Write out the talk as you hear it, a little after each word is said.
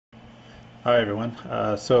Hi everyone.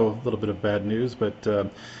 So a little bit of bad news, but the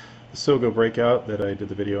SOGO breakout that I did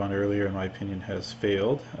the video on earlier, in my opinion, has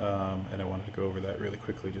failed, and I wanted to go over that really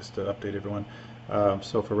quickly just to update everyone.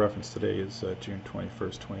 So for reference, today is June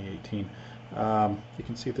 21st, 2018. You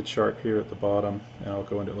can see the chart here at the bottom, and I'll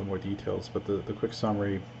go into a little more details, but the quick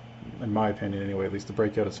summary, in my opinion anyway, at least the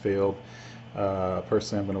breakout has failed.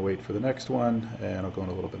 Personally, I'm going to wait for the next one, and I'll go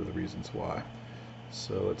into a little bit of the reasons why.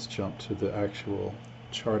 So let's jump to the actual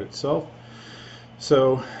chart itself.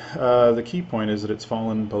 So the key point is that it's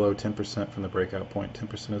fallen below 10% from the breakout point.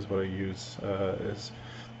 10% is what I use as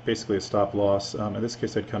basically a stop loss. In this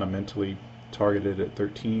case, I'd kind of mentally targeted at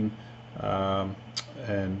 13,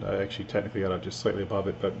 and I actually technically got out just slightly above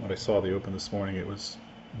it, but when I saw the open this morning, it was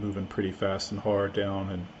moving pretty fast and hard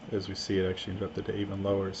down, and as we see, it actually ended up the day even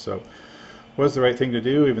lower. So was the right thing to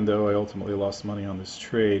do, even though I ultimately lost money on this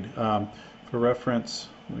trade. For reference,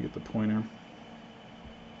 let me get the pointer.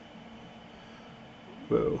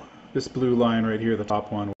 Whoa. This blue line right here, the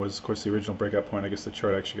top one, was of course the original breakout point. I guess the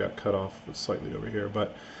chart actually got cut off slightly over here,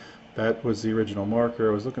 but that was the original marker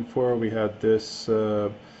I was looking for. We had this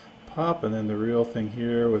pop, and then the real thing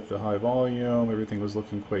here with the high volume, everything was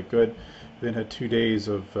looking quite good. Then had 2 days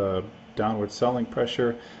of downward selling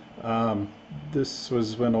pressure. This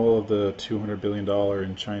was when all of the $200 billion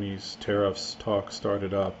in Chinese tariffs talk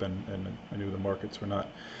started up, and I knew the markets were not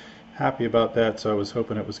happy about that, so I was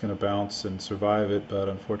hoping it was going to bounce and survive it, but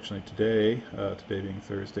unfortunately today, today being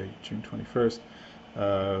Thursday, June 21st,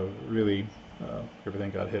 really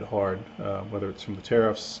everything got hit hard, whether it's from the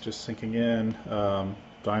tariffs just sinking in.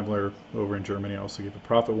 Daimler over in Germany also gave a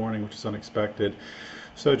profit warning, which is unexpected.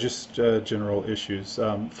 So just general issues.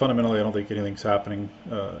 Fundamentally, I don't think anything's happening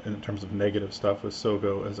in terms of negative stuff with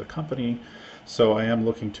SOGO as a company. So I am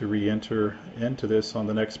looking to re-enter into this on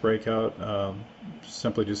the next breakout.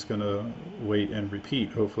 Simply just going to wait and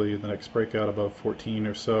repeat. Hopefully the next breakout above 14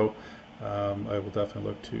 or so, I will definitely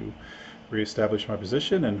look to reestablish my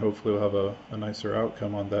position, and hopefully we'll have a nicer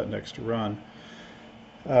outcome on that next run.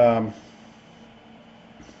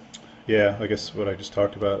 Yeah, I guess what I just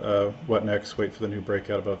talked about. What next? Wait for the new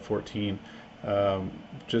breakout above 14.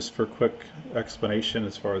 Just for quick explanation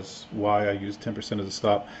as far as why I use 10% as a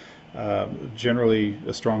stop. Generally,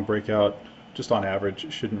 a strong breakout, just on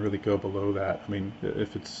average, shouldn't really go below that. I mean,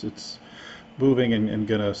 if it's moving and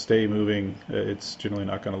going to stay moving, it's generally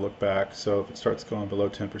not going to look back. So if it starts going below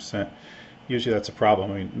 10%, usually that's a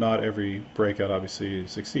problem. I mean, not every breakout obviously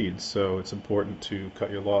succeeds, so it's important to cut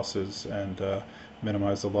your losses and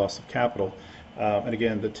minimize the loss of capital. And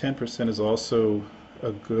again, the 10% is also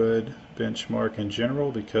a good benchmark in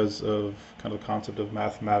general because of kind of the concept of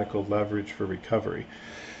mathematical leverage for recovery.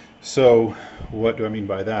 So what do I mean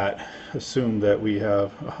by that? Assume that we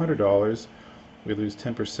have $100, we lose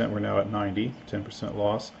 10%, we're now at 90, 10%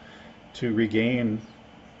 loss. To regain,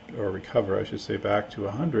 or recover I should say, back to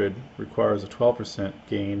 100 requires a 12%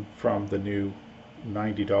 gain from the new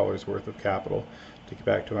 $90 worth of capital to get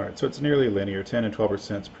back to 100. So it's nearly linear. 10 and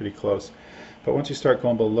 12% is pretty close. But once you start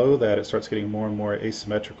going below that, it starts getting more and more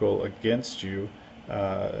asymmetrical against you.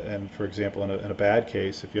 And for example, in a bad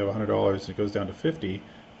case, if you have $100 and it goes down to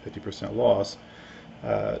 50% loss,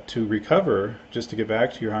 to recover, just to get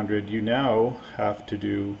back to your 100, you now have to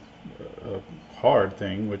do a hard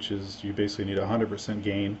thing, which is you basically need a 100%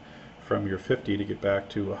 gain from your 50 to get back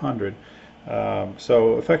to 100.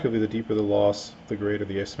 So effectively, the deeper the loss, the greater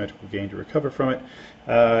the asymmetrical gain to recover from it.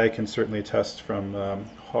 I can certainly attest from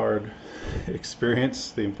hard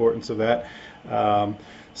experience the importance of that.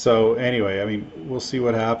 So anyway, I mean, we'll see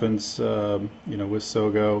what happens, with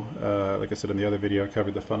SOGO. Like I said in the other video, I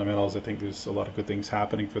covered the fundamentals. I think there's a lot of good things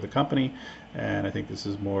happening for the company, and I think this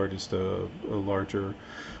is more just a larger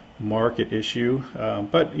market issue.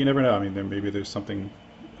 But you never know. I mean, maybe there's something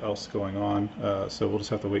else going on, so we'll just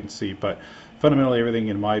have to wait and see. But fundamentally, everything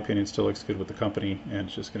in my opinion still looks good with the company, and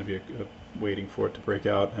it's just going to be waiting for it to break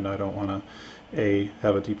out, and I don't want to A,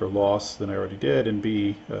 have a deeper loss than I already did, and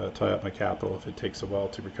B, tie up my capital if it takes a while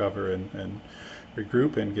to recover and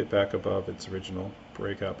regroup and get back above its original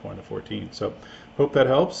breakout point of 14. So hope that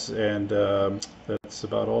helps, and that's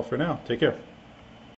about all for now. Take care.